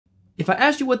If I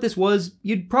asked you what this was,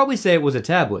 you'd probably say it was a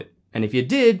tablet. And if you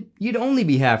did, you'd only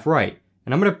be half right.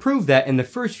 And I'm going to prove that in the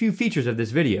first few features of this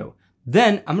video.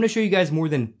 Then, I'm going to show you guys more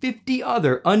than 50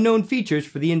 other unknown features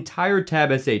for the entire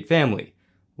Tab S8 family.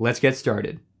 Let's get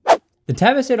started. The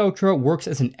Tab S8 Ultra works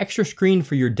as an extra screen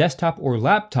for your desktop or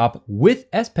laptop with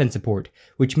S Pen support,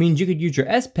 which means you could use your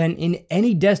S Pen in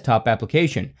any desktop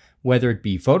application, whether it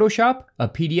be Photoshop, a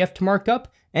PDF to mark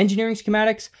up, engineering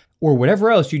schematics, or whatever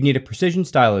else you'd need a precision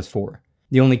stylus for.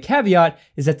 The only caveat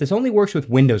is that this only works with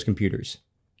Windows computers.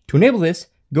 To enable this,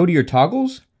 go to your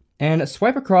toggles and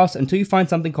swipe across until you find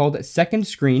something called second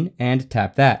screen and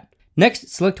tap that. Next,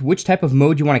 select which type of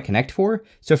mode you want to connect for.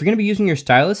 So if you're going to be using your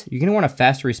stylus, you're going to want a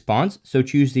faster response, so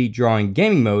choose the drawing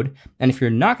gaming mode. And if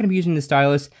you're not going to be using the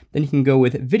stylus, then you can go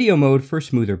with video mode for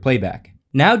smoother playback.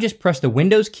 Now just press the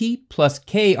Windows key plus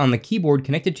K on the keyboard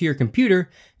connected to your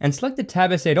computer and select the Tab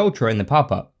S8 Ultra in the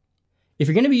pop-up. If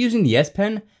you're going to be using the S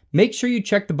Pen, make sure you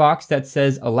check the box that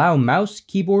says allow mouse,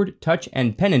 keyboard, touch,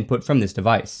 and pen input from this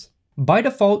device. By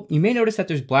default, you may notice that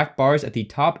there's black bars at the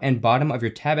top and bottom of your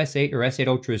Tab S8 or S8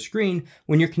 Ultra screen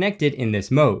when you're connected in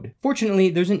this mode. Fortunately,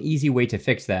 there's an easy way to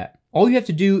fix that. All you have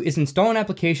to do is install an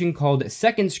application called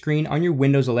Second Screen on your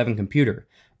Windows 11 computer.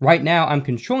 Right now, I'm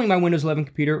controlling my Windows 11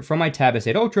 computer from my Tab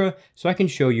S8 Ultra, so I can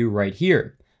show you right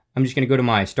here. I'm just going to go to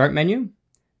my Start menu,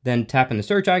 then tap in the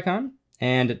search icon,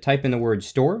 and type in the word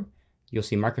Store. You'll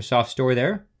see Microsoft Store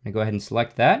there. I'm going to go ahead and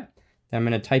select that. Then I'm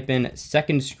going to type in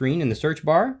Second Screen in the search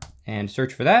bar and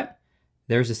search for that.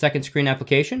 There's the Second Screen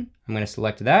application. I'm going to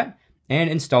select that and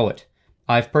install it.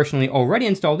 I've personally already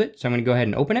installed it, so I'm going to go ahead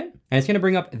and open it. And it's going to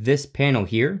bring up this panel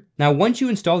here. Now, once you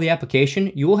install the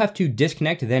application, you will have to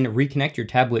disconnect, then reconnect your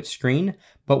tablet screen.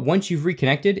 But once you've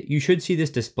reconnected, you should see this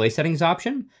display settings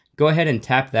option. Go ahead and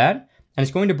tap that, and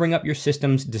it's going to bring up your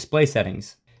system's display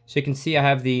settings. So you can see I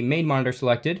have the main monitor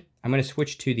selected. I'm going to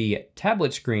switch to the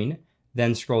tablet screen,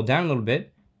 then scroll down a little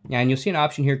bit, and you'll see an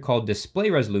option here called Display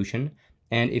Resolution.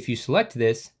 And if you select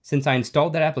this, since I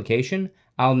installed that application,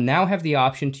 I'll now have the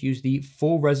option to use the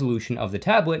full resolution of the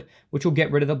tablet, which will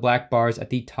get rid of the black bars at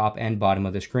the top and bottom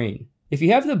of the screen. If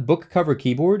you have the book cover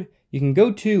keyboard, you can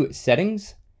go to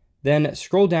Settings, then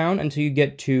scroll down until you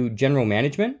get to General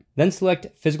Management, then select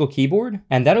Physical Keyboard,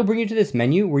 and that'll bring you to this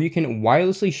menu where you can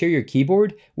wirelessly share your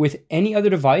keyboard with any other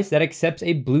device that accepts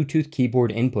a Bluetooth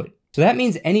keyboard input. So that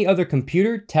means any other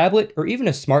computer, tablet, or even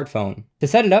a smartphone. To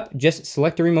set it up, just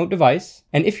select a remote device,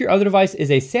 and if your other device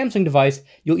is a Samsung device,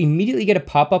 you'll immediately get a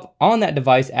pop-up on that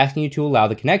device asking you to allow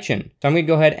the connection. So I'm going to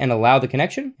go ahead and allow the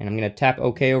connection, and I'm going to tap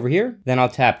OK over here, then I'll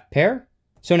tap Pair.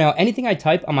 So now anything I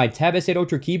type on my Tab S8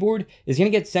 Ultra keyboard is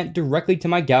going to get sent directly to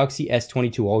my Galaxy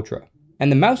S22 Ultra.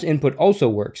 And the mouse input also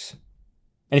works.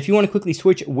 And if you want to quickly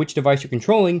switch which device you're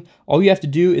controlling, all you have to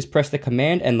do is press the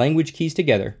Command and language keys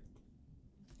together.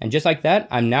 And just like that,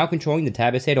 I'm now controlling the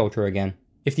Tab S8 Ultra again.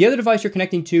 If the other device you're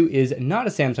connecting to is not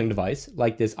a Samsung device,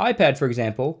 like this iPad for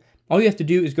example, all you have to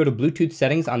do is go to Bluetooth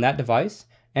settings on that device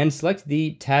and select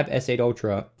the Tab S8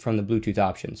 Ultra from the Bluetooth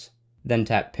options. Then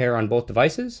tap Pair on both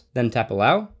devices, then tap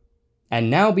Allow, and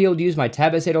now I'll be able to use my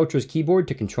Tab S8 Ultra's keyboard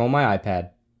to control my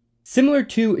iPad. Similar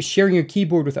to sharing your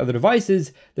keyboard with other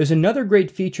devices, there's another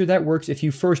great feature that works if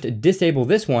you first disable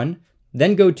this one,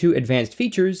 then go to Advanced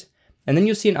Features, and then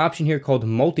you'll see an option here called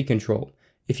Multi-Control.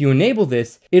 If you enable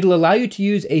this, it'll allow you to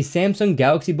use a Samsung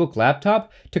Galaxy Book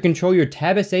laptop to control your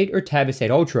Tab S8 or Tab S8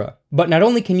 Ultra. But not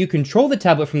only can you control the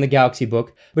tablet from the Galaxy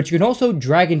Book, but you can also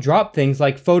drag and drop things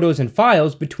like photos and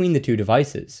files between the two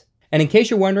devices. And in case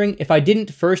you're wondering, if I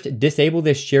didn't first disable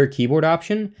this Share Keyboard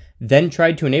option, then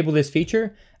tried to enable this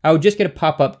feature, I would just get a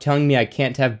pop-up telling me I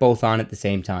can't have both on at the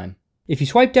same time. If you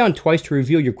swipe down twice to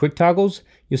reveal your quick toggles,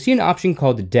 you'll see an option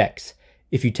called Dex.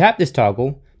 If you tap this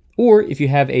toggle, or if you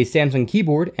have a Samsung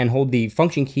keyboard and hold the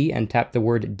function key and tap the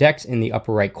word Dex in the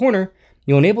upper right corner,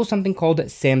 you'll enable something called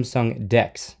Samsung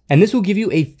Dex. And this will give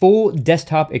you a full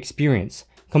desktop experience,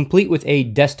 complete with a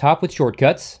desktop with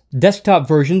shortcuts, desktop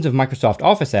versions of Microsoft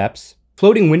Office apps,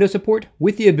 floating window support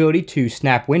with the ability to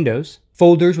snap windows,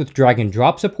 folders with drag and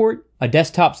drop support, a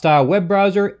desktop style web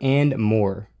browser, and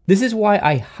more. This is why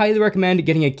I highly recommend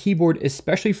getting a keyboard,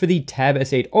 especially for the Tab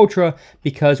S8 Ultra,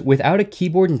 because without a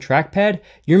keyboard and trackpad,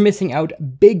 you're missing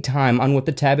out big time on what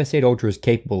the Tab S8 Ultra is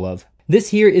capable of. This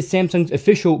here is Samsung's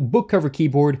official book cover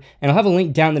keyboard, and I'll have a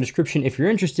link down in the description if you're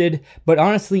interested, but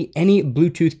honestly, any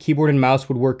Bluetooth keyboard and mouse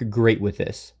would work great with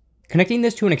this. Connecting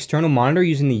this to an external monitor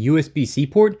using the USB-C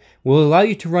port will allow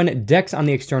you to run Dex on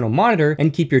the external monitor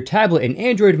and keep your tablet in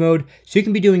Android mode so you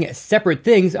can be doing separate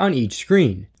things on each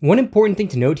screen. One important thing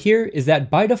to note here is that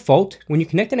by default, when you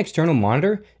connect an external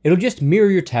monitor, it'll just mirror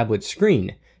your tablet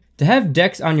screen. To have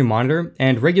DeX on your monitor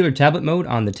and regular tablet mode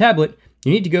on the tablet,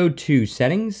 you need to go to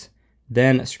Settings,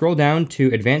 then scroll down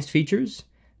to Advanced Features,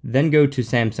 then go to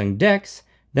Samsung DeX,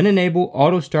 then enable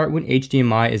Auto Start when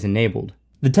HDMI is enabled.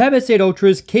 The Tab S8 Ultra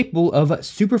is capable of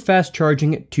super fast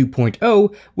charging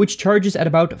 2.0, which charges at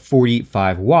about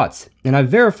 45 watts. And I've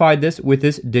verified this with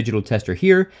this digital tester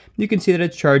here. You can see that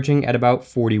it's charging at about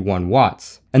 41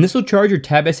 watts. And this will charge your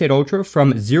Tab S8 Ultra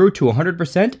from 0 to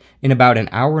 100% in about an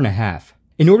hour and a half.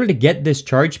 In order to get this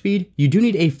charge speed, you do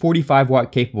need a 45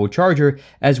 watt capable charger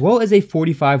as well as a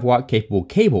 45 watt capable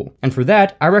cable. And for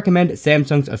that, I recommend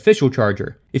Samsung's official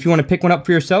charger. If you want to pick one up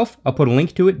for yourself, I'll put a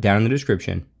link to it down in the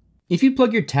description. If you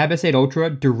plug your Tab S8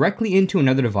 Ultra directly into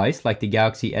another device like the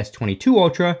Galaxy S22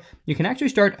 Ultra, you can actually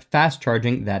start fast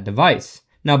charging that device.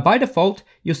 Now by default,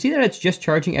 you'll see that it's just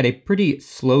charging at a pretty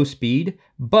slow speed,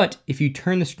 but if you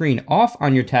turn the screen off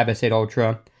on your Tab S8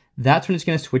 Ultra, that's when it's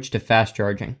going to switch to fast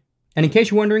charging. And in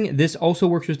case you're wondering, this also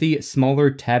works with the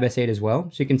smaller Tab S8 as well.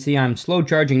 So you can see I'm slow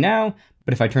charging now,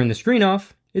 but if I turn the screen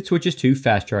off, it switches to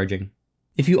fast charging.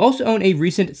 If you also own a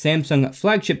recent Samsung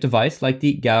flagship device like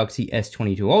the Galaxy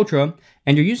S22 Ultra,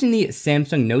 and you're using the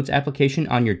Samsung Notes application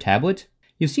on your tablet,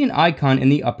 you'll see an icon in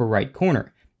the upper right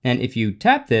corner. And if you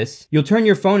tap this, you'll turn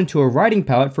your phone into a writing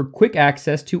palette for quick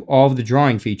access to all of the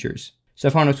drawing features. So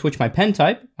if I want to switch my pen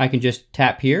type, I can just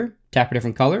tap here, tap a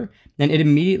different color, and it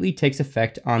immediately takes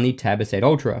effect on the Tab S8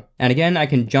 Ultra. And again, I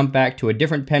can jump back to a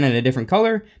different pen in a different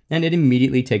color, and it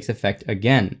immediately takes effect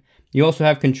again. You also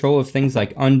have control of things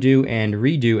like undo and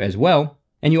redo as well.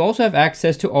 And you also have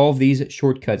access to all of these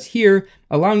shortcuts here,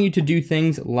 allowing you to do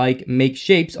things like make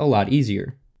shapes a lot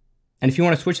easier. And if you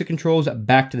want to switch the controls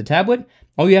back to the tablet,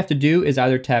 all you have to do is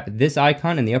either tap this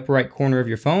icon in the upper right corner of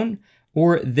your phone,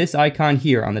 or this icon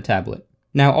here on the tablet.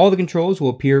 Now all the controls will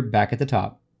appear back at the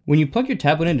top. When you plug your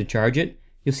tablet in to charge it,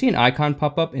 you'll see an icon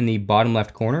pop up in the bottom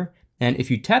left corner, and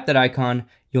if you tap that icon,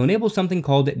 you'll enable something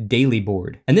called Daily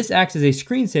Board. And this acts as a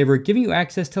screensaver, giving you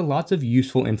access to lots of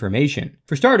useful information.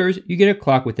 For starters, you get a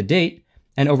clock with the date,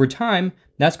 and over time,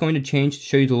 that's going to change to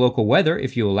show you the local weather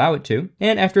if you allow it to,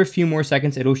 and after a few more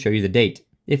seconds, it'll show you the date.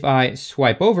 If I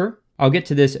swipe over, I'll get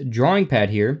to this drawing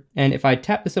pad here, and if I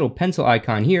tap this little pencil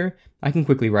icon here, I can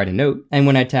quickly write a note, and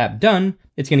when I tap done,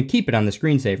 it's going to keep it on the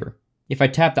screensaver. If I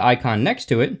tap the icon next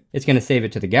to it, it's going to save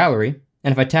it to the gallery,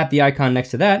 and if I tap the icon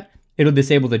next to that, it'll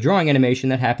disable the drawing animation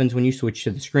that happens when you switch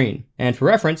to the screen. And for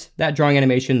reference, that drawing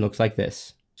animation looks like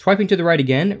this. Swiping to the right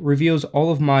again reveals all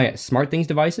of my SmartThings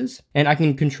devices, and I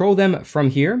can control them from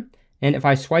here. And if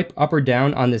I swipe up or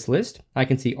down on this list, I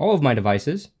can see all of my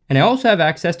devices. And I also have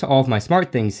access to all of my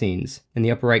SmartThings scenes. In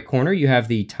the upper right corner, you have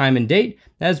the time and date,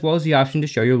 as well as the option to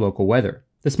show your local weather.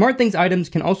 The SmartThings items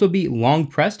can also be long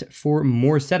pressed for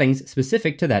more settings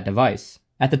specific to that device.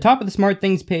 At the top of the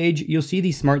SmartThings page, you'll see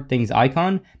the SmartThings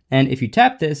icon, and if you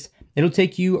tap this, it'll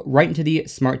take you right into the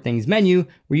SmartThings menu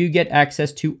where you get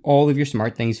access to all of your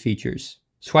SmartThings features.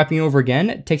 Swiping over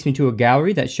again takes me to a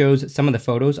gallery that shows some of the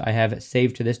photos I have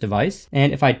saved to this device,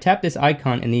 and if I tap this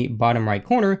icon in the bottom right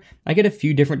corner, I get a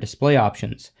few different display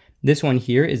options. This one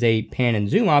here is a pan and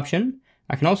zoom option.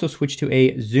 I can also switch to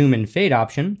a zoom and fade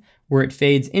option, where it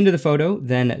fades into the photo,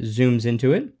 then zooms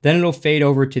into it. Then it'll fade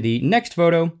over to the next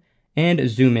photo and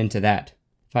zoom into that.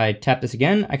 If I tap this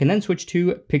again, I can then switch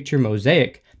to Picture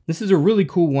Mosaic. This is a really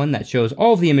cool one that shows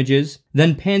all of the images,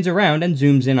 then pans around and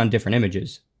zooms in on different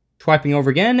images. Swiping over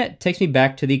again takes me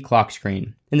back to the clock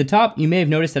screen. In the top, you may have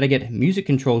noticed that I get music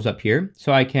controls up here,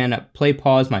 so I can play,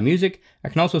 pause my music. I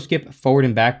can also skip forward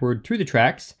and backward through the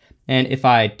tracks, and if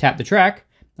I tap the track,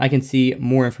 I can see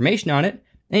more information on it,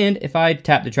 and if I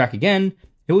tap the track again,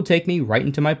 it will take me right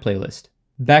into my playlist.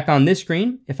 Back on this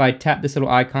screen, if I tap this little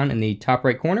icon in the top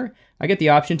right corner, I get the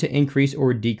option to increase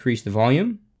or decrease the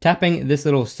volume. Tapping this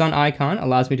little sun icon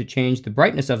allows me to change the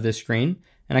brightness of this screen,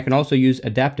 and I can also use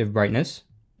adaptive brightness.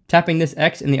 Tapping this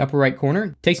X in the upper right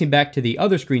corner takes me back to the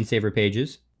other screensaver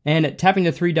pages, and tapping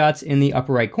the three dots in the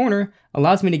upper right corner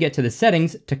allows me to get to the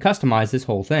settings to customize this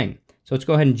whole thing. So let's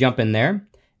go ahead and jump in there.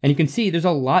 And you can see there's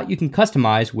a lot you can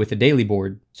customize with the daily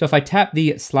board. So if I tap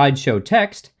the slideshow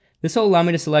text, this will allow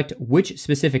me to select which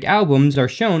specific albums are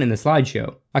shown in the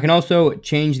slideshow. I can also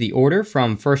change the order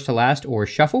from first to last or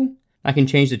shuffle. I can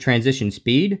change the transition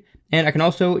speed, and I can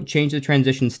also change the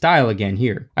transition style again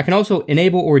here. I can also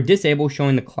enable or disable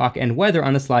showing the clock and weather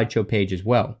on the slideshow page as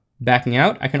well. Backing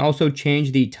out, I can also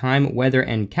change the time, weather,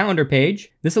 and calendar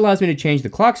page. This allows me to change the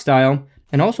clock style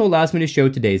and also allows me to show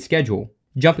today's schedule.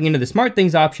 Jumping into the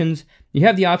SmartThings options, you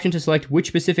have the option to select which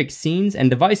specific scenes and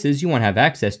devices you want to have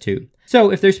access to.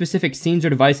 So if there's specific scenes or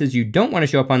devices you don't want to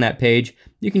show up on that page,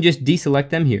 you can just deselect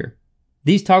them here.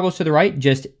 These toggles to the right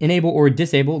just enable or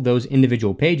disable those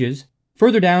individual pages.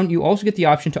 Further down, you also get the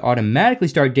option to automatically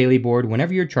start Daily Board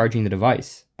whenever you're charging the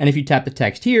device. And if you tap the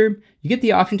text here, you get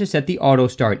the option to set the auto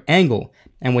start angle.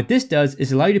 And what this does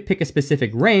is allow you to pick a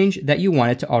specific range that you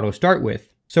want it to auto start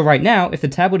with. So right now, if the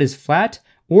tablet is flat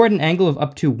or at an angle of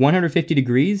up to 150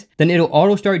 degrees, then it'll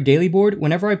auto start Daily Board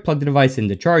whenever I plug the device in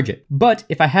to charge it. But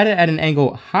if I had it at an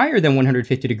angle higher than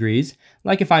 150 degrees,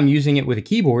 like if I'm using it with a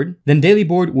keyboard, then Daily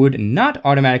Board would not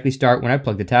automatically start when I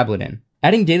plug the tablet in.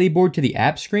 Adding Daily Board to the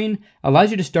app screen allows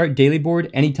you to start Daily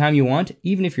Board anytime you want,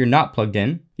 even if you're not plugged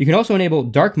in. You can also enable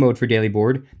dark mode for Daily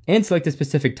Board and select a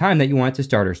specific time that you want it to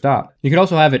start or stop. You can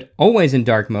also have it always in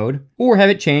dark mode or have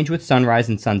it change with sunrise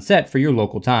and sunset for your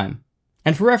local time.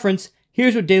 And for reference,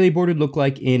 here's what Daily Board would look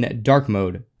like in dark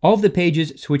mode. All of the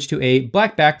pages switch to a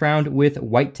black background with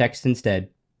white text instead.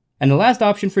 And the last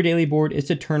option for Daily Board is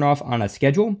to turn off on a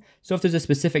schedule. So if there's a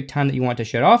specific time that you want to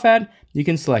shut off at, you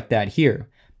can select that here.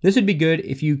 This would be good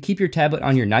if you keep your tablet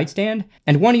on your nightstand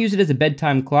and want to use it as a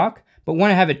bedtime clock, but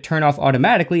want to have it turn off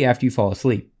automatically after you fall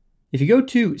asleep. If you go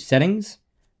to Settings,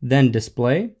 then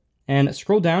Display, and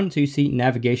scroll down until you see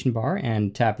Navigation Bar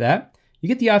and tap that, you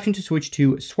get the option to switch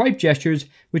to Swipe Gestures,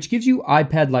 which gives you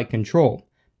iPad-like control.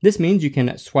 This means you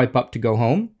can swipe up to go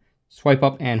home, swipe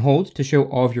up and hold to show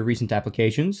all of your recent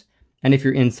applications, and if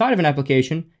you're inside of an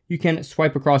application, you can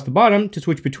swipe across the bottom to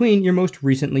switch between your most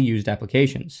recently used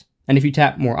applications. And if you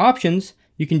tap More Options,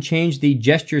 you can change the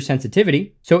gesture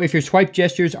sensitivity. So if your swipe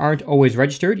gestures aren't always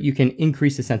registered, you can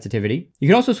increase the sensitivity. You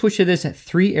can also switch to this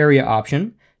 3-area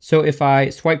option. So if I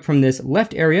swipe from this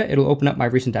left area, it'll open up my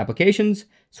recent applications.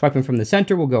 Swiping from the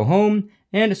center will go home,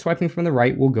 and swiping from the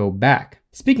right will go back.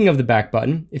 Speaking of the back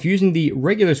button, if you're using the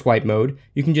regular swipe mode,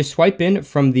 you can just swipe in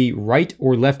from the right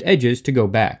or left edges to go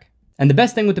back. And the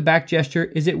best thing with the back gesture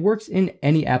is it works in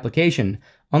any application,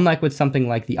 unlike with something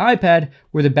like the iPad,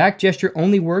 where the back gesture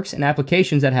only works in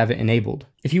applications that have it enabled.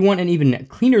 If you want an even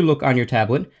cleaner look on your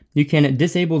tablet, you can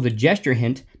disable the gesture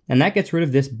hint, and that gets rid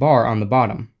of this bar on the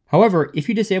bottom. However, if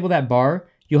you disable that bar,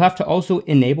 you'll have to also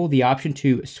enable the option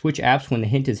to switch apps when the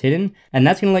hint is hidden, and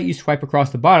that's going to let you swipe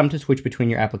across the bottom to switch between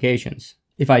your applications.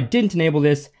 If I didn't enable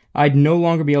this, I'd no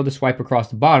longer be able to swipe across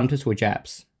the bottom to switch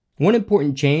apps. One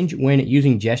important change when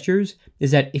using gestures is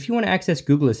that if you want to access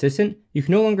Google Assistant, you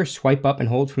can no longer swipe up and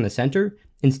hold from the center.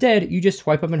 Instead, you just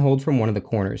swipe up and hold from one of the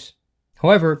corners.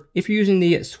 However, if you're using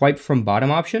the swipe from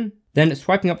bottom option, then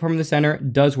swiping up from the center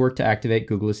does work to activate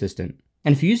Google Assistant.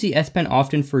 And if you use the S Pen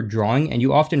often for drawing and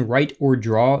you often write or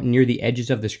draw near the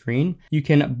edges of the screen, you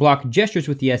can block gestures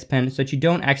with the S Pen so that you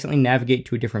don't accidentally navigate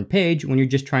to a different page when you're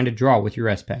just trying to draw with your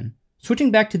S Pen.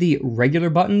 Switching back to the regular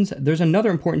buttons, there's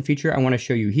another important feature I want to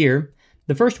show you here.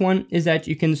 The first one is that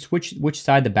you can switch which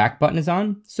side the back button is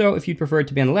on, so if you'd prefer it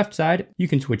to be on the left side, you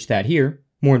can switch that here.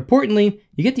 More importantly,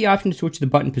 you get the option to switch the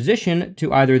button position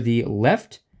to either the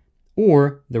left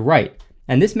or the right,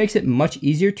 and this makes it much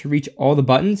easier to reach all the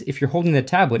buttons if you're holding the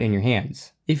tablet in your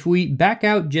hands. If we back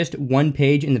out just one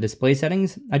page in the display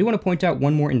settings, I do want to point out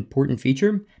one more important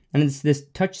feature, and it's this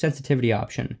touch sensitivity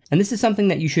option. And this is something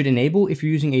that you should enable if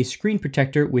you're using a screen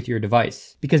protector with your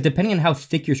device, because depending on how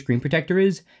thick your screen protector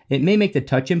is, it may make the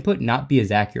touch input not be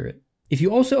as accurate. If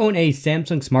you also own a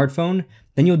Samsung smartphone,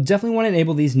 then you'll definitely want to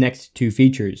enable these next two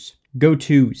features. Go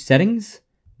to Settings,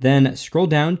 then scroll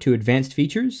down to Advanced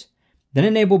Features, then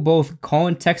enable both call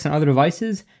and text on other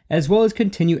devices, as well as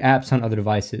continue apps on other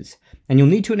devices. And you'll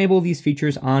need to enable these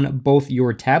features on both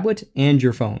your tablet and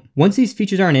your phone. Once these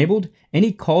features are enabled,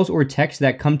 any calls or texts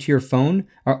that come to your phone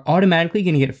are automatically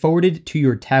going to get forwarded to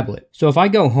your tablet. So if I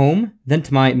go home, then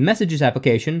to my Messages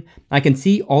application, I can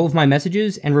see all of my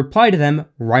messages and reply to them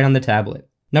right on the tablet.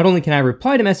 Not only can I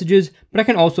reply to messages, but I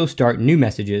can also start new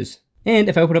messages. And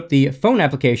if I open up the phone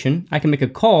application, I can make a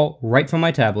call right from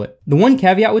my tablet. The one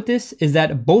caveat with this is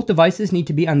that both devices need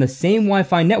to be on the same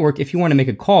Wi-Fi network if you want to make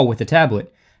a call with the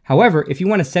tablet. However, if you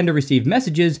want to send or receive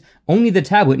messages, only the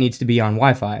tablet needs to be on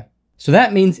Wi-Fi. So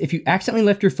that means if you accidentally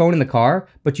left your phone in the car,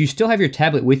 but you still have your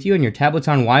tablet with you and your tablet's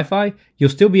on Wi-Fi, you'll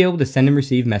still be able to send and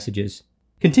receive messages.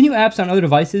 Continue apps on other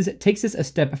devices takes this a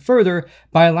step further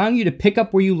by allowing you to pick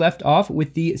up where you left off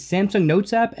with the Samsung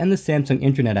Notes app and the Samsung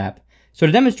Internet app. So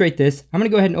to demonstrate this, I'm going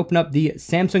to go ahead and open up the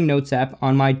Samsung Notes app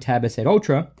on my Tab S8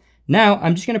 Ultra. Now,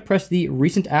 I'm just going to press the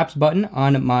Recent Apps button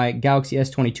on my Galaxy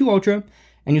S22 Ultra,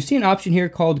 and you'll see an option here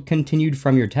called Continued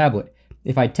from your tablet.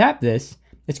 If I tap this,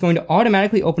 it's going to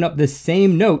automatically open up the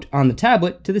same note on the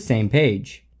tablet to the same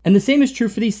page. And the same is true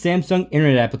for the Samsung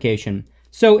Internet application.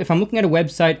 So if I'm looking at a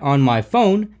website on my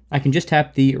phone, I can just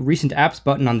tap the Recent Apps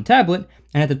button on the tablet,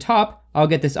 and at the top, I'll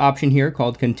get this option here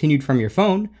called Continued from your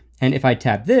phone, And if I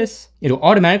tap this, it'll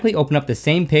automatically open up the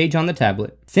same page on the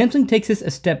tablet. Samsung takes this a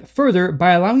step further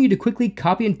by allowing you to quickly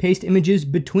copy and paste images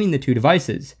between the two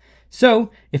devices.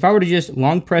 So if I were to just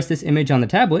long press this image on the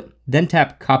tablet, then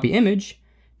tap copy image,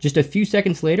 just a few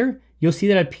seconds later, you'll see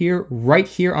that appear right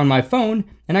here on my phone,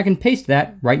 and I can paste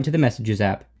that right into the Messages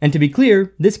app. And to be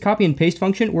clear, this copy and paste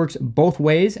function works both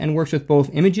ways and works with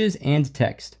both images and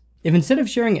text. If instead of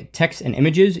sharing text and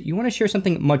images, you want to share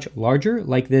something much larger,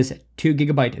 like this 2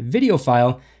 GB video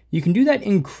file, you can do that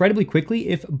incredibly quickly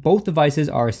if both devices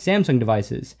are Samsung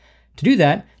devices. To do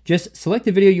that, just select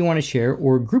the video you want to share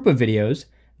or group of videos,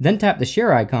 then tap the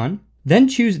share icon, then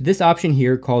choose this option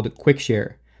here called Quick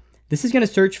Share. This is going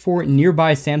to search for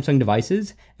nearby Samsung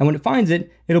devices, and when it finds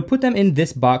it, it'll put them in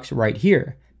this box right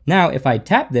here. Now, if I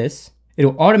tap this,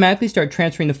 it'll automatically start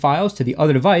transferring the files to the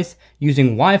other device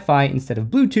using Wi-Fi instead of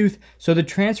Bluetooth, so the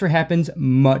transfer happens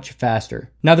much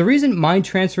faster. Now, the reason mine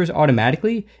transfers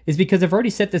automatically is because I've already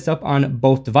set this up on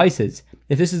both devices.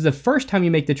 If this is the first time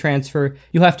you make the transfer,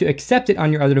 you'll have to accept it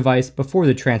on your other device before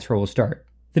the transfer will start.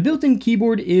 The built-in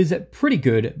keyboard is pretty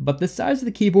good, but the size of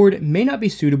the keyboard may not be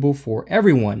suitable for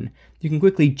everyone. You can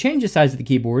quickly change the size of the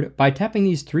keyboard by tapping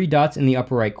these 3 dots in the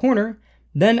upper right corner,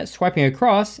 then swiping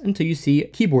across until you see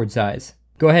keyboard size.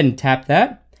 Go ahead and tap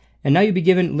that, and now you'll be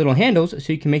given little handles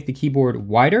so you can make the keyboard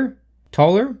wider,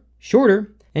 taller,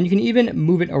 shorter, and you can even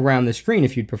move it around the screen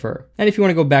if you'd prefer. And if you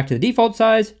want to go back to the default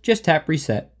size, just tap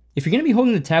reset. If you're going to be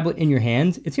holding the tablet in your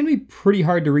hands, it's going to be pretty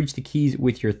hard to reach the keys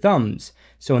with your thumbs.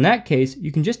 So in that case,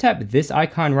 you can just tap this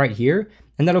icon right here,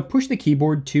 and that'll push the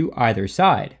keyboard to either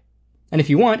side. And if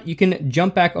you want, you can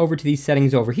jump back over to these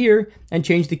settings over here and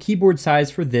change the keyboard size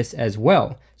for this as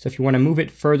well. So if you want to move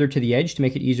it further to the edge to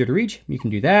make it easier to reach, you can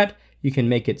do that. You can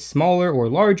make it smaller or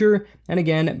larger, and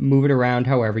again, move it around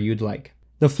however you'd like.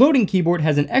 The floating keyboard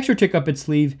has an extra trick up its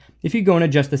sleeve if you go and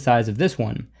adjust the size of this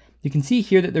one. You can see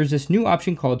here that there's this new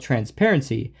option called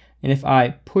transparency, and if I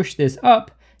push this up,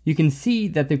 you can see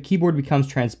that the keyboard becomes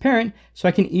transparent, so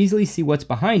I can easily see what's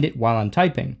behind it while I'm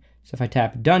typing. So if I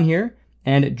tap done here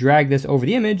and drag this over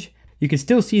the image, you can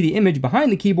still see the image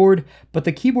behind the keyboard, but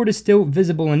the keyboard is still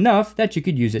visible enough that you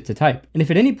could use it to type. And if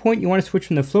at any point you want to switch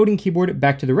from the floating keyboard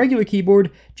back to the regular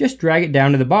keyboard, just drag it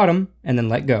down to the bottom and then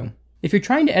let go. If you're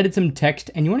trying to edit some text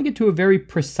and you want to get to a very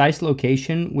precise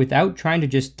location without trying to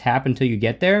just tap until you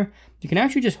get there, you can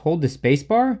actually just hold the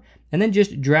spacebar and then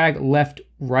just drag left,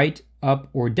 right, up,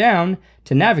 or down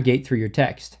to navigate through your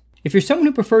text. If you're someone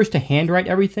who prefers to handwrite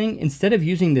everything instead of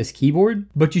using this keyboard,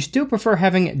 but you still prefer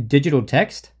having digital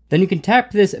text, then you can tap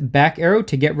this back arrow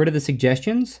to get rid of the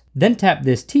suggestions, then tap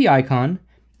this T icon,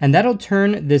 and that'll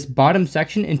turn this bottom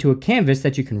section into a canvas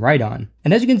that you can write on.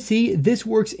 And as you can see, this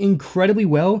works incredibly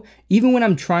well, even when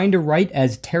I'm trying to write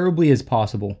as terribly as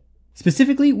possible.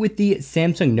 Specifically with the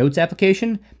Samsung Notes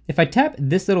application, if I tap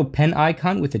this little pen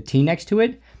icon with a T next to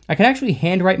it, I can actually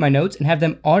handwrite my notes and have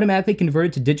them automatically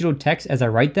converted to digital text as I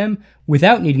write them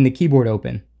without needing the keyboard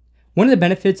open. One of the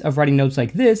benefits of writing notes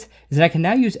like this is that I can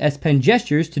now use S Pen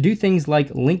gestures to do things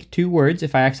like link 2 words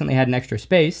if I accidentally had an extra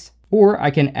space, or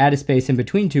I can add a space in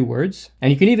between 2 words,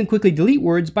 and you can even quickly delete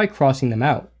words by crossing them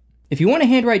out. If you want to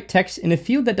handwrite text in a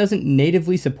field that doesn't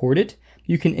natively support it,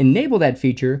 you can enable that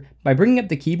feature by bringing up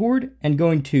the keyboard and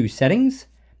going to Settings,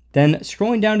 then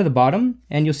scrolling down to the bottom,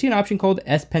 and you'll see an option called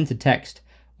S Pen to Text.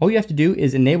 All you have to do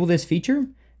is enable this feature,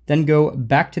 then go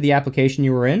back to the application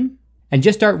you were in, and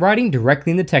just start writing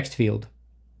directly in the text field.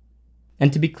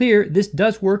 And to be clear, this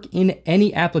does work in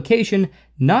any application,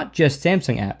 not just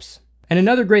Samsung apps. And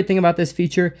another great thing about this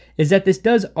feature is that this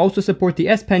does also support the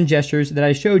S Pen gestures that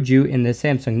I showed you in the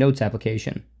Samsung Notes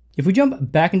application. If we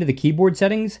jump back into the keyboard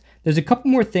settings, there's a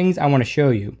couple more things I want to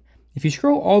show you. If you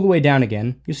scroll all the way down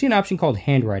again, you'll see an option called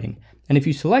Handwriting. And if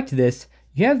you select this,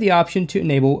 you have the option to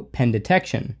enable pen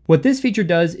detection. What this feature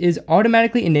does is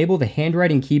automatically enable the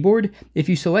handwriting keyboard if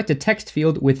you select a text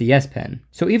field with the S Pen.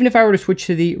 So even if I were to switch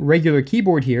to the regular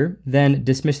keyboard here, then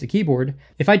dismiss the keyboard,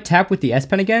 if I tap with the S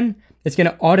Pen again, it's going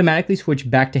to automatically switch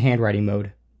back to handwriting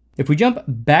mode. If we jump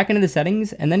back into the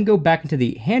settings and then go back into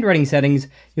the handwriting settings,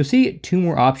 you'll see 2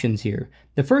 more options here.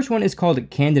 The first one is called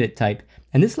Candidate Type,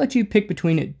 and this lets you pick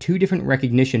between 2 different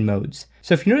recognition modes.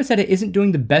 So if you notice that it isn't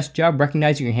doing the best job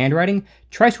recognizing your handwriting,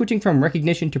 try switching from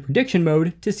recognition to prediction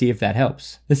mode to see if that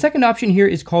helps. The second option here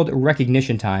is called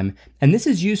Recognition Time, and this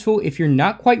is useful if you're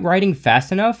not quite writing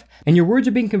fast enough and your words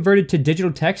are being converted to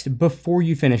digital text before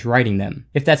you finish writing them.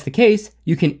 If that's the case,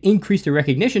 you can increase the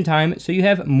recognition time so you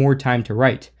have more time to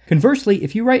write. Conversely,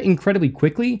 if you write incredibly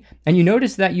quickly and you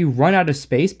notice that you run out of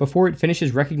space before it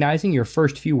finishes recognizing your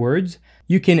first few words,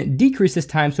 you can decrease this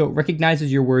time so it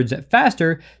recognizes your words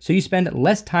faster so you spend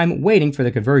less time waiting for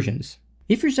the conversions.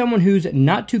 If you're someone who's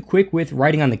not too quick with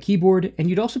writing on the keyboard, and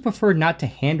you'd also prefer not to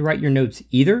handwrite your notes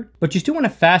either, but you still want a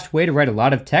fast way to write a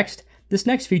lot of text, this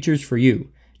next feature is for you.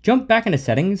 Jump back into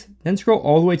Settings, then scroll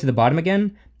all the way to the bottom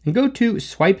again, and go to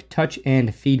Swipe, Touch,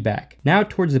 and Feedback. Now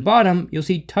towards the bottom, you'll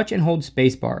see Touch and Hold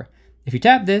Spacebar. If you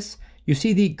tap this, you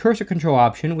see the cursor control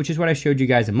option, which is what I showed you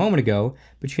guys a moment ago,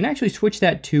 but you can actually switch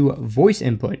that to voice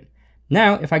input.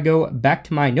 Now, if I go back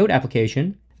to my note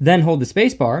application, then hold the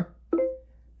spacebar,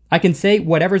 I can say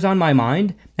whatever's on my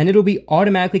mind, and it'll be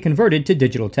automatically converted to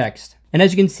digital text. And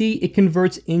as you can see, it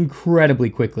converts incredibly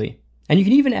quickly. And you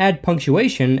can even add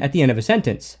punctuation at the end of a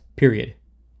sentence, period.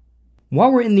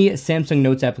 While we're in the Samsung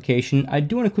Notes application, I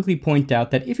do want to quickly point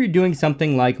out that if you're doing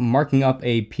something like marking up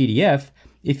a PDF,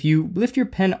 if you lift your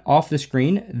pen off the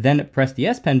screen, then press the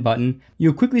S Pen button,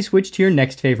 you'll quickly switch to your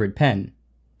next favorite pen.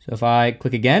 So if I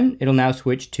click again, it'll now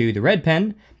switch to the red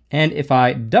pen, and if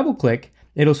I double click,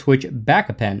 it'll switch back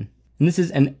a pen. And this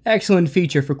is an excellent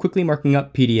feature for quickly marking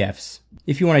up PDFs.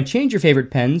 If you want to change your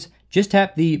favorite pens, just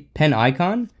tap the pen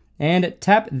icon, and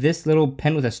tap this little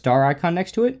pen with a star icon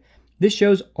next to it. This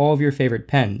shows all of your favorite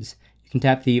pens. You can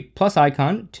tap the plus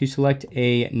icon to select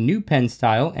a new pen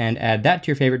style and add that to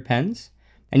your favorite pens.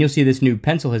 And you'll see this new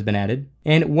pencil has been added.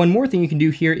 And one more thing you can do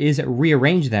here is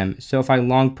rearrange them. So if I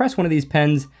long press one of these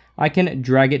pens, I can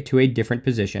drag it to a different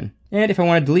position. And if I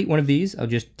want to delete one of these, I'll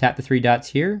just tap the three dots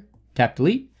here, tap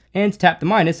delete, and tap the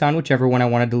minus on whichever one I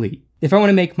want to delete. If I want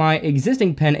to make my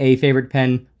existing pen a favorite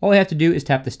pen, all I have to do is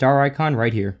tap the star icon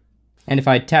right here. And if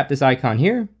I tap this icon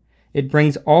here, it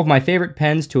brings all of my favorite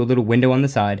pens to a little window on the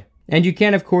side. And you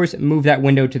can, of course, move that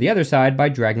window to the other side by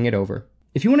dragging it over.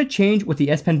 If you want to change what the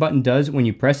S Pen button does when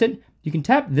you press it, you can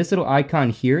tap this little icon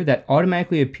here that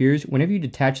automatically appears whenever you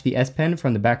detach the S Pen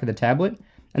from the back of the tablet.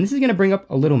 And this is going to bring up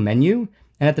a little menu.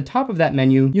 And at the top of that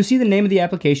menu, you'll see the name of the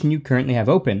application you currently have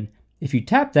open. If you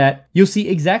tap that, you'll see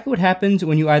exactly what happens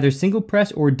when you either single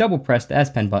press or double press the S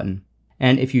Pen button.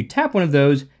 And if you tap one of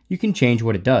those, you can change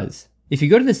what it does. If you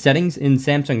go to the settings in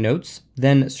Samsung Notes,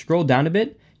 then scroll down a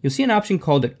bit, you'll see an option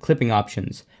called Clipping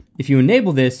Options. If you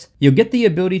enable this, you'll get the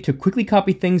ability to quickly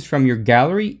copy things from your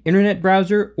gallery, internet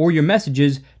browser, or your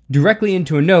messages directly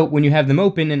into a note when you have them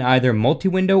open in either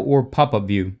multi-window or pop-up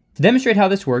view. To demonstrate how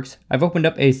this works, I've opened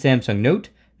up a Samsung Note,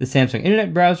 the Samsung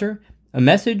Internet browser, a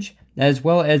message, as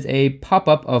well as a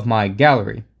pop-up of my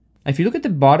gallery. If you look at the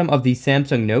bottom of the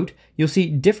Samsung Note, you'll see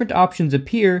different options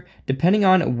appear depending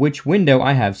on which window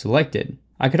I have selected.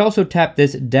 I could also tap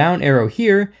this down arrow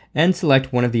here and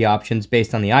select one of the options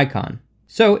based on the icon.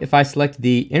 So if I select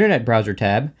the Internet Browser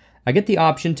tab, I get the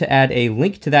option to add a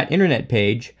link to that internet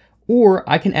page, or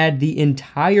I can add the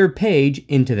entire page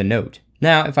into the note.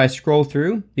 Now, if I scroll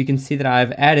through, you can see that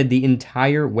I've added the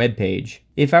entire web page.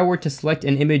 If I were to select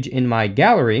an image in my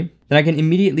gallery, then I can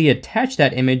immediately attach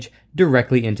that image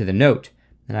directly into the note.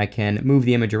 And I can move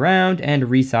the image around and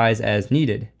resize as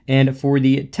needed. And for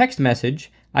the text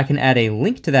message, I can add a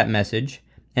link to that message,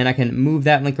 and I can move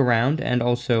that link around and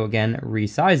also, again,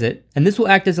 resize it. And this will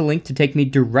act as a link to take me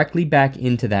directly back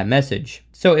into that message.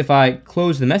 So if I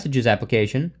close the Messages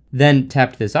application, then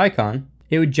tap this icon,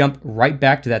 it would jump right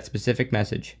back to that specific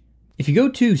message. If you go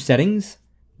to Settings,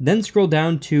 then scroll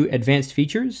down to Advanced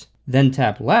Features, then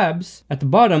tap Labs, at the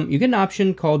bottom you get an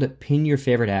option called Pin Your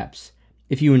Favorite Apps.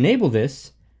 If you enable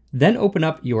this, then open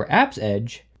up your Apps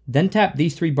Edge, then tap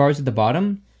these three bars at the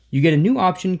bottom, you get a new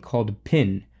option called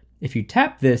Pin. If you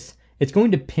tap this, it's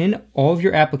going to pin all of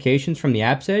your applications from the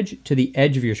Apps Edge to the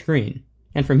edge of your screen.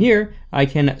 And from here, I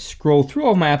can scroll through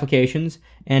all of my applications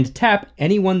and tap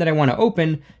any one that I want to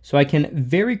open so I can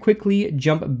very quickly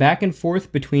jump back and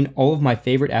forth between all of my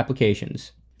favorite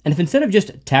applications. And if instead of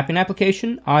just tapping an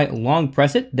application, I long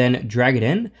press it, then drag it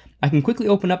in, I can quickly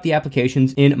open up the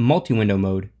applications in multi-window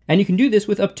mode. And you can do this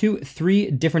with up to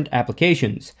 3 different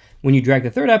applications. When you drag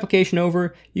the third application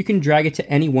over, you can drag it to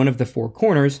any one of the 4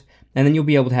 corners, and then you'll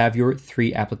be able to have your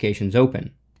 3 applications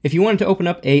open. If you wanted to open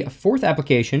up a 4th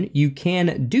application, you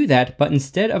can do that, but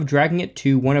instead of dragging it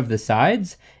to one of the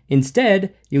sides,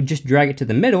 instead, you'll just drag it to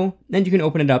the middle, and you can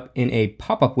open it up in a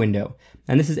pop-up window.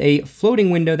 And this is a floating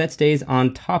window that stays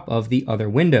on top of the other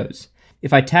windows.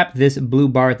 If I tap this blue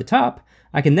bar at the top,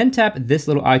 I can then tap this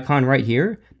little icon right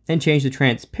here and change the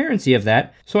transparency of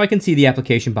that so I can see the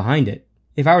application behind it.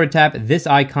 If I were to tap this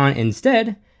icon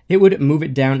instead, it would move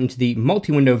it down into the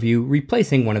multi-window view,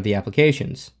 replacing one of the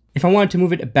applications. If I wanted to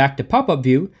move it back to pop-up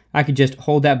view, I could just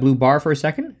hold that blue bar for a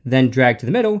second, then drag to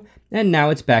the middle, and now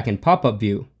it's back in pop-up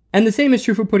view. And the same is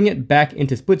true for putting it back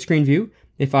into split screen view.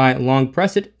 If I long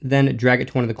press it, then drag it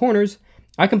to one of the corners,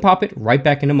 I can pop it right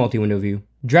back into multi-window view.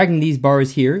 Dragging these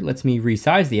bars here lets me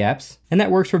resize the apps, and that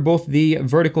works for both the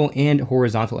vertical and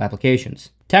horizontal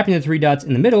applications. Tapping the 3 dots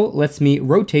in the middle lets me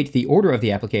rotate the order of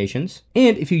the applications,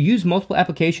 and if you use multiple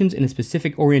applications in a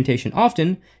specific orientation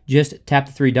often, just tap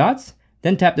the 3 dots,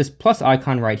 then tap this plus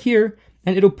icon right here,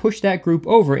 and it'll push that group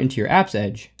over into your app's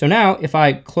edge. So now, if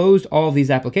I closed all of these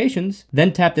applications,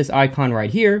 then tap this icon right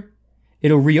here,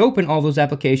 it'll reopen all those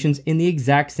applications in the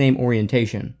exact same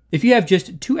orientation. If you have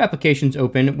just 2 applications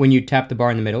open when you tap the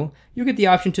bar in the middle, you'll get the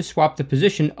option to swap the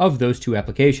position of those 2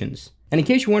 applications. And in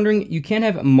case you're wondering, you can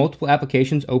have multiple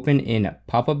applications open in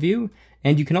pop-up view,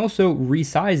 and you can also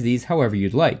resize these however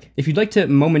you'd like. If you'd like to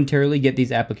momentarily get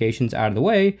these applications out of the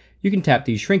way, you can tap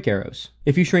these shrink arrows.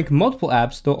 If you shrink multiple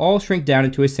apps, they'll all shrink down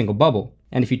into a single bubble.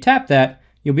 And if you tap that,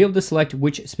 you'll be able to select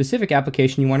which specific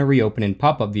application you want to reopen in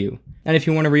pop-up view. And if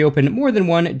you want to reopen more than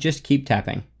one, just keep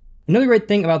tapping. Another great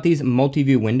thing about these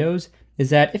multi-view windows is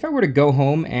that if I were to go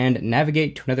home and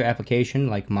navigate to another application,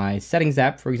 like my settings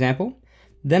app, for example,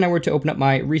 then I were to open up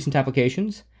my recent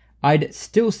applications, I'd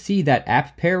still see that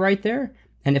app pair right there.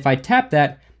 And if I tap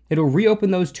that, it'll reopen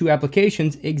those 2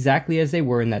 applications exactly as they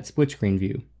were in that split screen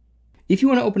view. If you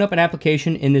want to open up an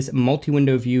application in this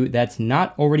multi-window view that's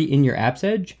not already in your app's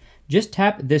edge, just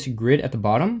tap this grid at the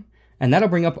bottom, and that'll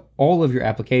bring up all of your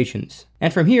applications.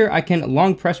 And from here, I can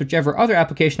long press whichever other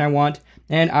application I want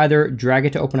and either drag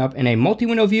it to open up in a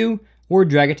multi-window view or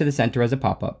drag it to the center as a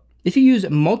pop-up. If you use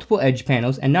multiple edge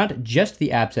panels and not just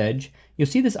the app's edge, you'll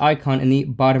see this icon in the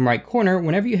bottom right corner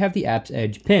whenever you have the app's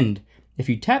edge pinned. If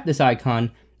you tap this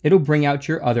icon, it'll bring out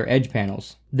your other edge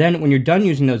panels. Then when you're done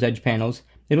using those edge panels,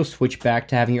 it'll switch back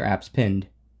to having your apps pinned.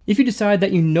 If you decide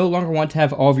that you no longer want to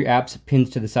have all of your apps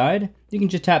pinned to the side, you can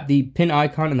just tap the pin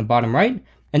icon in the bottom right,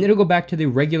 and it'll go back to the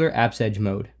regular app's edge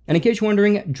mode. And in case you're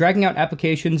wondering, dragging out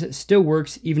applications still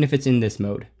works even if it's in this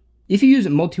mode. If you use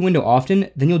multi-window often,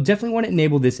 then you'll definitely want to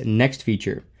enable this next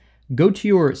feature. Go to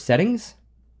your settings,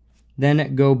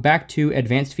 then go back to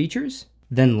advanced features,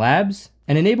 then labs,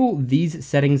 and enable these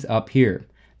settings up here.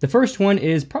 The first one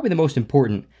is probably the most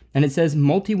important, and it says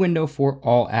multi-window for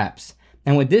all apps.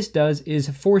 And what this does is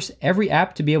force every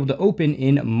app to be able to open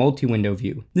in multi-window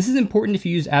view. This is important if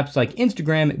you use apps like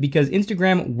Instagram, because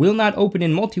Instagram will not open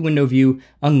in multi-window view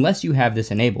unless you have this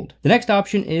enabled. The next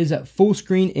option is full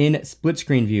screen in split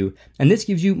screen view. And this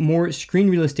gives you more screen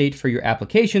real estate for your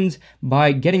applications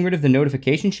by getting rid of the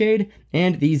notification shade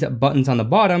and these buttons on the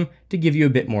bottom to give you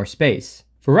a bit more space.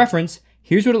 For reference,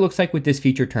 here's what it looks like with this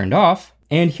feature turned off,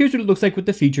 and here's what it looks like with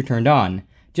the feature turned on.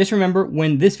 Just remember,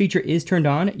 when this feature is turned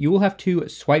on, you will have to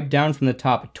swipe down from the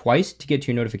top twice to get to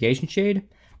your notification shade,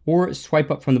 or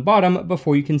swipe up from the bottom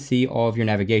before you can see all of your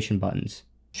navigation buttons.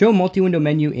 Show multi-window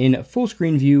menu in full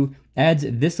screen view adds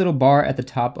this little bar at the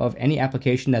top of any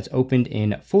application that's opened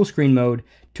in full screen mode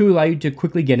to allow you to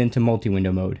quickly get into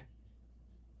multi-window mode.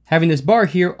 Having this bar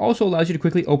here also allows you to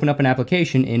quickly open up an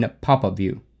application in pop-up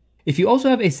view. If you also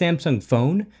have a Samsung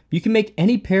phone, you can make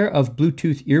any pair of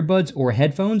Bluetooth earbuds or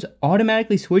headphones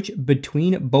automatically switch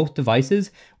between both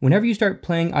devices whenever you start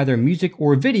playing either music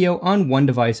or video on one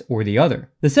device or the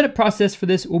other. The setup process for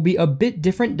this will be a bit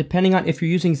different depending on if you're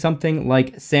using something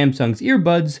like Samsung's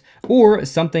earbuds or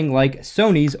something like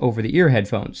Sony's over-the-ear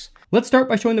headphones. Let's start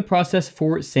by showing the process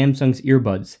for Samsung's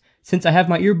earbuds. Since I have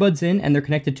my earbuds in and they're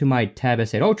connected to my Tab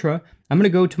S8 Ultra, I'm going to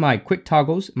go to my quick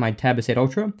toggles, my Tab S8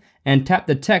 Ultra, and tap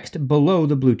the text below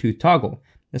the Bluetooth toggle.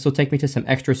 This will take me to some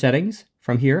extra settings.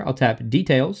 From here, I'll tap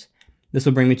details. This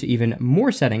will bring me to even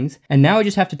more settings. And now I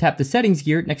just have to tap the settings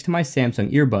gear next to my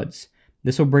Samsung earbuds.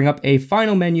 This will bring up a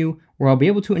final menu where I'll be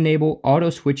able to enable auto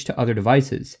switch to other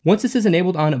devices. Once this is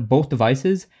enabled on both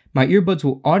devices, my earbuds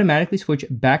will automatically switch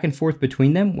back and forth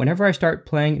between them whenever I start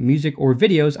playing music or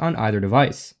videos on either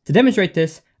device. To demonstrate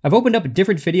this, I've opened up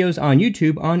different videos on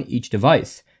YouTube on each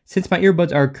device. Since my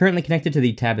earbuds are currently connected to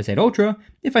the Tab S8 Ultra,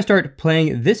 if I start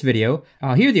playing this video,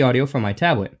 I'll hear the audio from my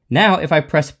tablet. Now, if I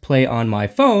press play on my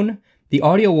phone, the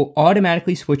audio will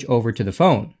automatically switch over to the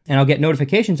phone, and I'll get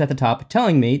notifications at the top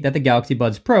telling me that the Galaxy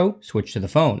Buds Pro switched to the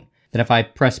phone. Then if I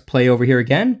press play over here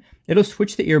again, it'll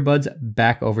switch the earbuds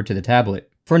back over to the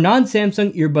tablet. For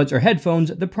non-Samsung earbuds or headphones,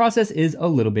 the process is a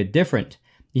little bit different.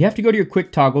 You have to go to your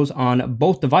quick toggles on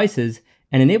both devices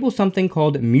and enable something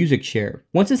called Music Share.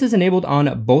 Once this is enabled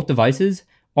on both devices,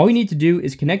 all you need to do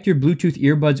is connect your Bluetooth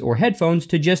earbuds or headphones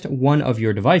to just one of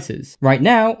your devices. Right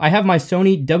now, I have my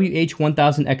Sony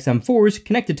WH-1000XM4s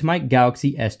connected to my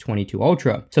Galaxy S22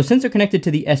 Ultra. So since they're connected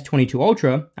to the S22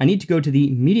 Ultra, I need to go to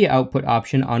the media output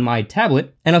option on my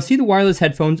tablet, and I'll see the wireless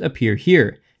headphones appear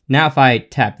here. Now if I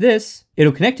tap this,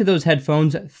 it'll connect to those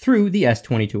headphones through the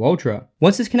S22 Ultra.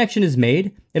 Once this connection is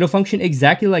made, it'll function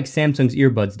exactly like Samsung's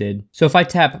earbuds did. So if I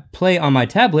tap play on my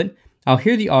tablet, I'll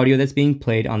hear the audio that's being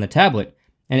played on the tablet.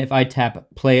 And if I tap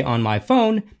play on my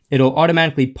phone, it'll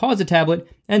automatically pause the tablet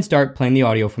and start playing the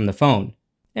audio from the phone.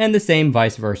 And the same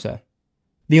vice versa.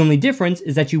 The only difference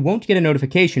is that you won't get a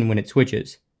notification when it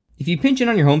switches. If you pinch in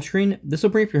on your home screen, this will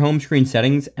bring up your home screen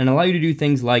settings and allow you to do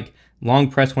things like long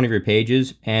press one of your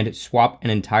pages and swap an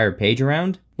entire page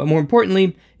around. But more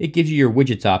importantly, it gives you your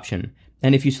widgets option.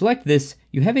 And if you select this,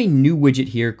 you have a new widget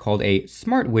here called a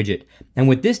Smart Widget. And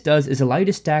what this does is allow you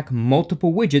to stack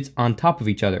multiple widgets on top of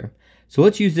each other. So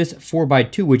let's use this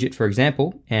 4x2 widget, for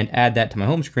example, and add that to my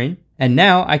home screen. And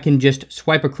now I can just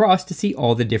swipe across to see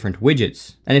all the different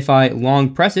widgets. And if I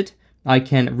long press it, I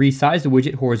can resize the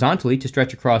widget horizontally to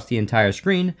stretch across the entire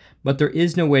screen, but there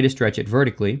is no way to stretch it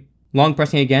vertically. Long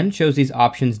pressing again shows these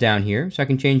options down here, so I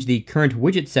can change the current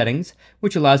widget settings,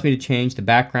 which allows me to change the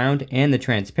background and the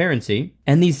transparency.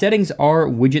 And these settings are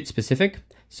widget specific,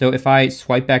 so if I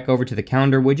swipe back over to the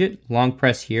calendar widget, long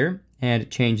press here, and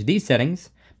change these settings,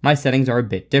 my settings are a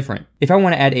bit different. If I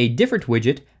want to add a different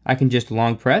widget, I can just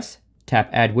long press, tap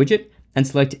add widget, and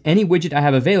select any widget I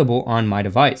have available on my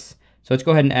device. So let's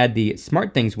go ahead and add the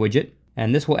Smart Things widget,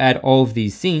 and this will add all of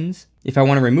these scenes. If I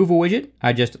want to remove a widget,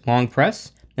 I just long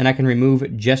press, and I can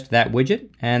remove just that widget,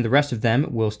 and the rest of them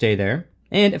will stay there.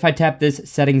 And if I tap this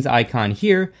settings icon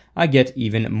here, I get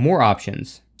even more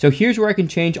options. So here's where I can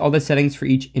change all the settings for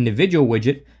each individual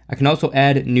widget. I can also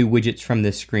add new widgets from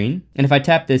this screen. And if I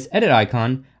tap this edit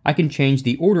icon, I can change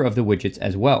the order of the widgets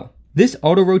as well. This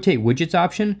auto rotate widgets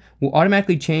option will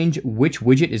automatically change which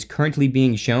widget is currently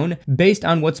being shown based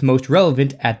on what's most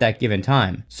relevant at that given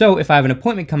time. So if I have an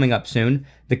appointment coming up soon,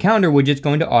 the calendar widget's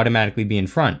going to automatically be in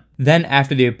front. Then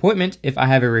after the appointment, if I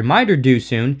have a reminder due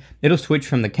soon, it'll switch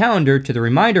from the calendar to the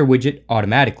reminder widget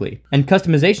automatically. And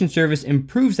customization service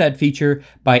improves that feature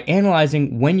by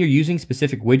analyzing when you're using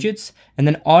specific widgets and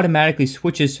then automatically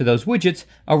switches to those widgets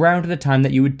around the time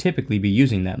that you would typically be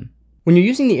using them. When you're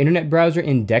using the internet browser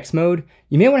in DeX mode,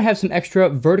 you may want to have some extra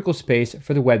vertical space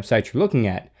for the website you're looking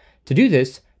at. To do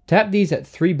this, tap these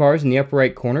 3 bars in the upper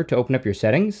right corner to open up your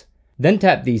settings, then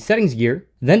tap the settings gear,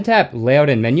 then tap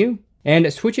layout and menu,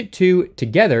 and switch it to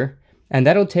together, and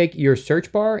that'll take your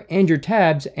search bar and your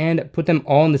tabs and put them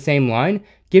all in the same line,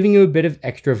 giving you a bit of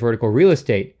extra vertical real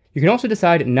estate. You can also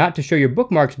decide not to show your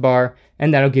bookmarks bar,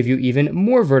 and that'll give you even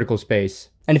more vertical space.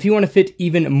 And if you want to fit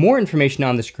even more information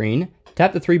on the screen,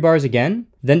 tap the 3 bars again,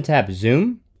 then tap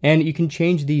zoom, and you can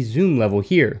change the zoom level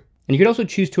here. And you can also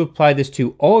choose to apply this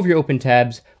to all of your open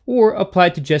tabs or apply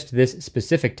it to just this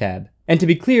specific tab. And to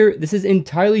be clear, this is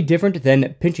entirely different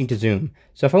than pinching to zoom.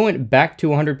 So if I went back to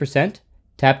 100%,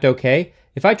 tapped OK,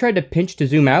 if I tried to pinch to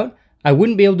zoom out, I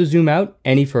wouldn't be able to zoom out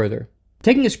any further.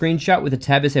 Taking a screenshot with a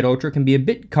Tab S8 Ultra can be a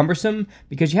bit cumbersome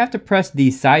because you have to press the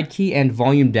side key and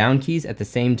volume down keys at the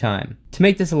same time. To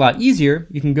make this a lot easier,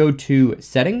 you can go to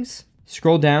Settings,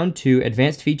 scroll down to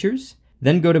Advanced Features,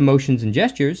 then go to Motions and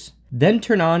Gestures, then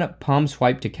turn on Palm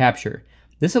Swipe to Capture.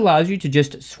 This allows you to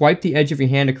just swipe the edge of your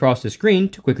hand across the screen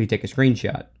to quickly take a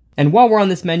screenshot. And while we're on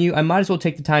this menu, I might as well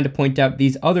take the time to point out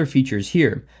these other features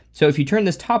here. So if you turn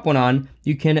this top one on,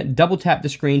 you can double tap the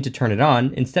screen to turn it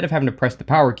on instead of having to press the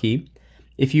power key.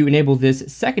 If you enable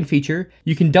this second feature,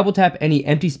 you can double tap any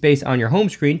empty space on your home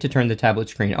screen to turn the tablet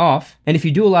screen off. And if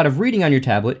you do a lot of reading on your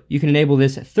tablet, you can enable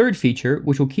this third feature,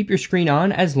 which will keep your screen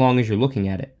on as long as you're looking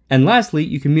at it. And lastly,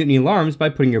 you can mute any alarms by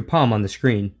putting your palm on the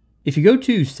screen. If you go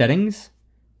to Settings,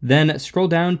 then scroll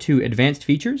down to Advanced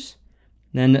Features,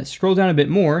 then scroll down a bit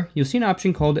more, you'll see an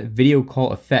option called Video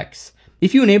Call Effects.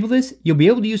 If you enable this, you'll be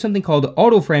able to use something called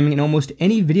auto framing in almost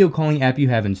any video calling app you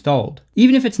have installed,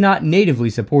 even if it's not natively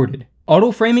supported.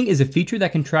 Auto framing is a feature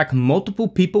that can track multiple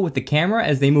people with the camera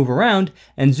as they move around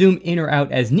and zoom in or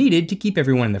out as needed to keep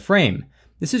everyone in the frame.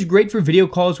 This is great for video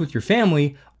calls with your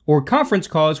family or conference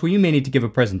calls where you may need to give a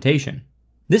presentation.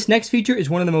 This next feature is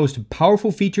one of the most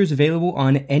powerful features available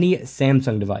on any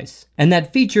Samsung device. And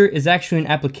that feature is actually an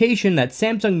application that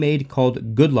Samsung made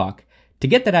called Good Lock. To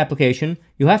get that application,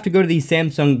 you'll have to go to the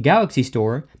Samsung Galaxy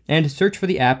Store and search for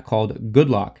the app called Good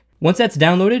Lock. Once that's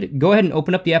downloaded, go ahead and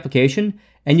open up the application,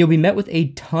 and you'll be met with a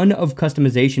ton of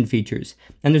customization features.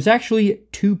 And there's actually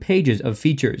 2 pages of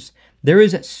features. There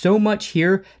is so much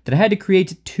here that I had to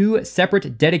create 2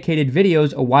 separate dedicated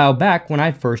videos a while back when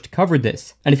I first covered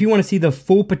this. And if you want to see the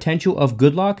full potential of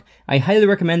GoodLock, I highly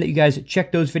recommend that you guys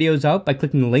check those videos out by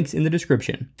clicking the links in the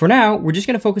description. For now, we're just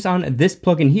going to focus on this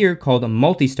plugin here called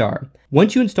Multistar.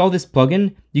 Once you install this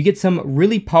plugin, you get some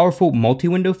really powerful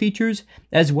multi-window features,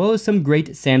 as well as some great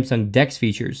Samsung DeX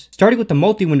features. Starting with the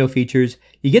multi-window features,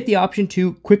 you get the option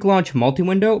to quick launch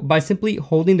multi-window by simply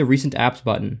holding the recent apps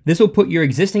button. This will put your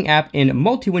existing app in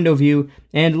multi-window view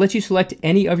and let you select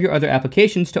any of your other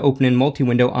applications to open in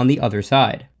multi-window on the other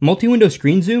side. Multi-window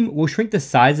screen zoom will shrink the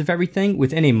size of everything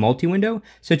within a multi-window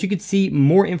so that you could see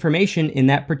more information in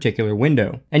that particular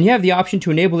window. And you have the option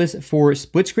to enable this for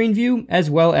split screen view as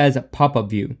well as pop-up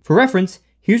view. For reference,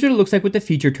 here's what it looks like with the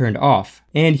feature turned off.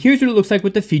 And here's what it looks like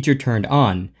with the feature turned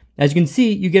on. As you can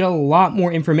see, you get a lot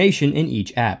more information in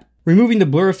each app. Removing the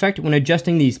blur effect when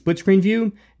adjusting the split screen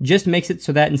view just makes it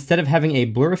so that instead of having a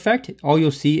blur effect, all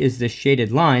you'll see is this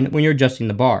shaded line when you're adjusting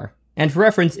the bar. And for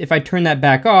reference, if I turn that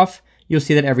back off, you'll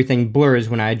see that everything blurs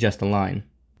when I adjust the line.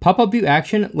 Pop-up view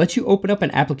action lets you open up an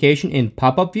application in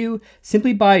pop-up view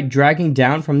simply by dragging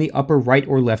down from the upper right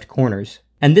or left corners.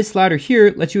 And this slider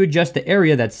here lets you adjust the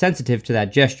area that's sensitive to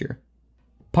that gesture.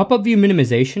 Pop-up view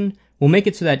minimization will make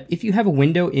it so that if you have a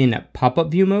window in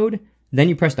pop-up view mode, then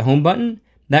you press the home button,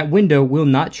 that window will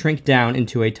not shrink down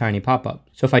into a tiny pop-up.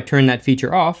 So if I turn that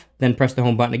feature off, then press the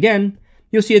home button again,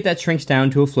 you'll see that shrinks down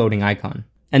to a floating icon.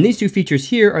 And these 2 features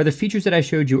here are the features that I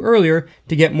showed you earlier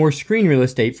to get more screen real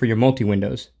estate for your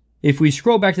multi-windows. If we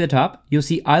scroll back to the top, you'll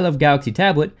see I Love Galaxy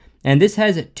Tablet, and this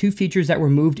has 2 features that were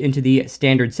moved into the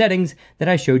standard settings that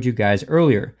I showed you guys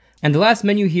earlier. And the last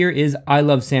menu here is I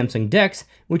Love Samsung DeX,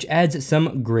 which adds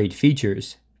some great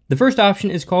features. The first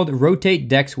option is called Rotate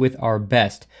DeX with Our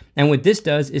Best, and what this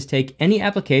does is take any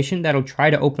application that'll try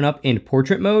to open up in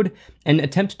portrait mode and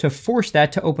attempt to force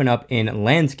that to open up in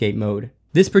landscape mode.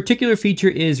 This particular feature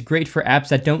is great for apps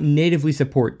that don't natively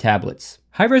support tablets.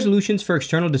 High resolutions for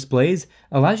external displays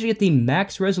allows you to get the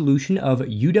max resolution of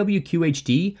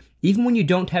UWQHD even when you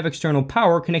don't have external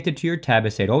power connected to your Tab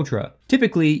S8 Ultra.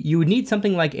 Typically, you would need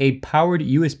something like a powered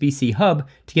USB-C hub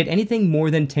to get anything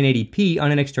more than 1080p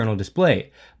on an external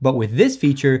display. But with this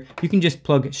feature, you can just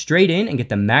plug straight in and get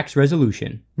the max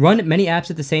resolution. Run many apps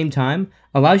at the same time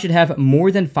allows you to have more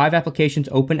than 5 applications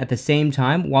open at the same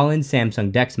time while in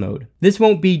Samsung DeX mode. This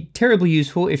won't be terribly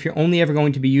useful if you're only ever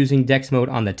going to be using DeX mode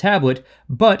on the tablet,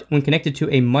 but when connected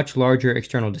to a much larger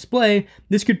external display,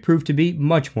 this could prove to be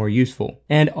much more useful.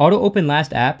 And Auto Open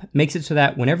Last App makes it so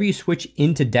that whenever you switch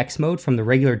into DeX mode from the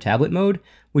regular tablet mode,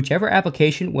 whichever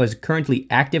application was currently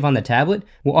active on the tablet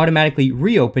will automatically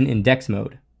reopen in DeX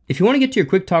mode. If you want to get to your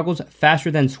quick toggles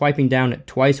faster than swiping down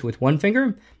twice with 1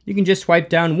 finger, you can just swipe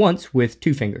down once with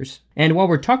 2 fingers. And while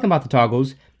we're talking about the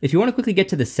toggles, if you want to quickly get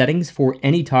to the settings for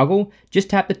any toggle, just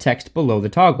tap the text below the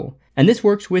toggle. And this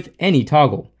works with any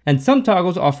toggle. And some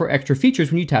toggles offer extra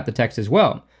features when you tap the text as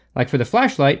well. Like for the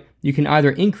flashlight, you can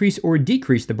either increase or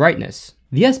decrease the brightness.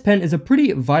 The S Pen is a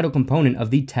pretty vital component of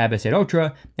the Tab S8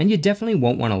 Ultra, and you definitely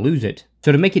won't want to lose it.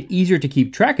 So to make it easier to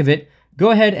keep track of it,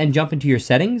 go ahead and jump into your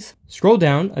settings, scroll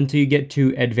down until you get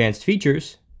to Advanced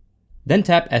Features, then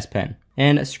tap S Pen,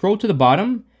 and scroll to the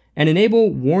bottom and enable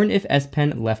Warn if S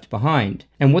Pen left behind.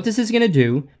 And what this is going to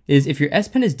do is if your S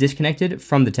Pen is disconnected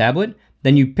from the tablet,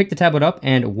 then you pick the tablet up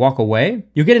and walk away,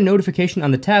 you'll get a notification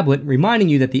on the tablet reminding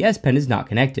you that the S Pen is not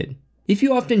connected. If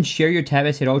you often share your Tab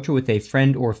S8 Ultra with a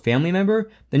friend or family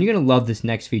member, then you're going to love this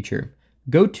next feature.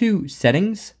 Go to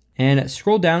Settings and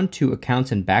scroll down to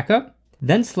Accounts and Backup,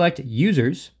 then select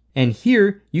Users, and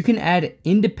here you can add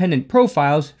independent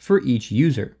profiles for each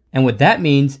user. And what that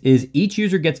means is each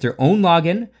user gets their own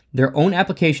login, their own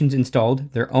applications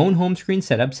installed, their own home screen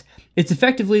setups. It's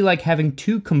effectively like having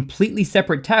 2 completely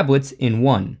separate tablets in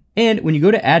one. And when you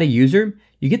go to add a user,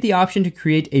 you get the option to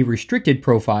create a restricted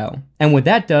profile. And what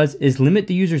that does is limit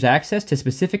the user's access to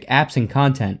specific apps and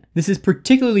content. This is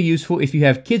particularly useful if you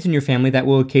have kids in your family that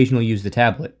will occasionally use the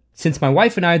tablet. Since my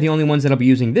wife and I are the only ones that'll be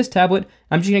using this tablet,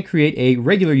 I'm just going to create a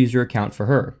regular user account for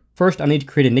her. First, I'll need to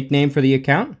create a nickname for the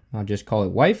account. I'll just call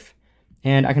it Wife.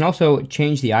 And I can also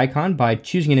change the icon by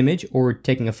choosing an image or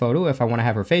taking a photo if I want to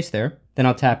have her face there. Then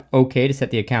I'll tap OK to set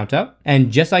the account up.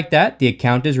 And just like that, the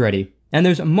account is ready. And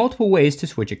there's multiple ways to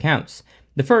switch accounts.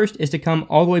 The first is to come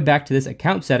all the way back to this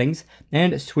account settings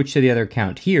and switch to the other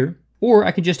account here. Or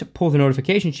I can just pull the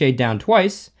notification shade down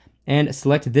twice and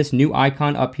select this new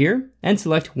icon up here and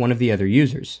select one of the other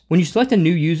users. When you select a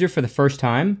new user for the first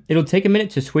time, it'll take a minute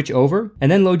to switch over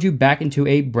and then load you back into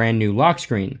a brand new lock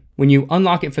screen. When you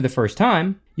unlock it for the first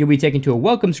time, you'll be taken to a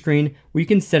welcome screen where you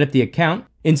can set up the account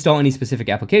install any specific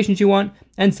applications you want,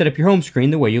 and set up your home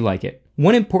screen the way you like it.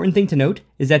 One important thing to note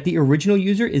is that the original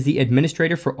user is the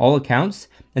administrator for all accounts,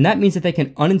 and that means that they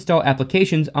can uninstall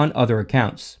applications on other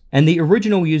accounts. And the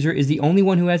original user is the only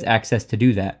one who has access to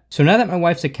do that. So now that my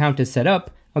wife's account is set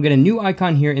up, I'll get a new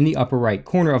icon here in the upper right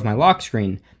corner of my lock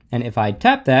screen, and if I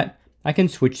tap that, I can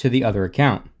switch to the other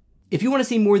account. If you want to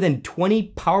see more than 20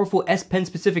 powerful S Pen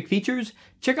specific features,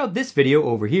 check out this video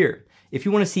over here. If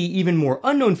you want to see even more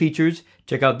unknown features,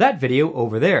 check out that video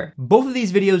over there. Both of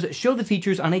these videos show the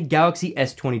features on a Galaxy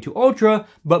S22 Ultra,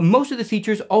 but most of the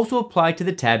features also apply to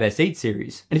the Tab S8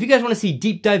 series. And if you guys want to see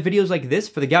deep dive videos like this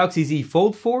for the Galaxy Z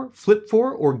Fold 4, Flip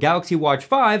 4, or Galaxy Watch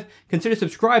 5, consider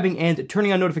subscribing and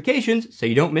turning on notifications so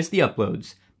you don't miss the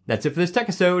uploads. That's it for this tech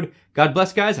episode. God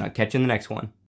bless guys, and I'll catch you in the next one.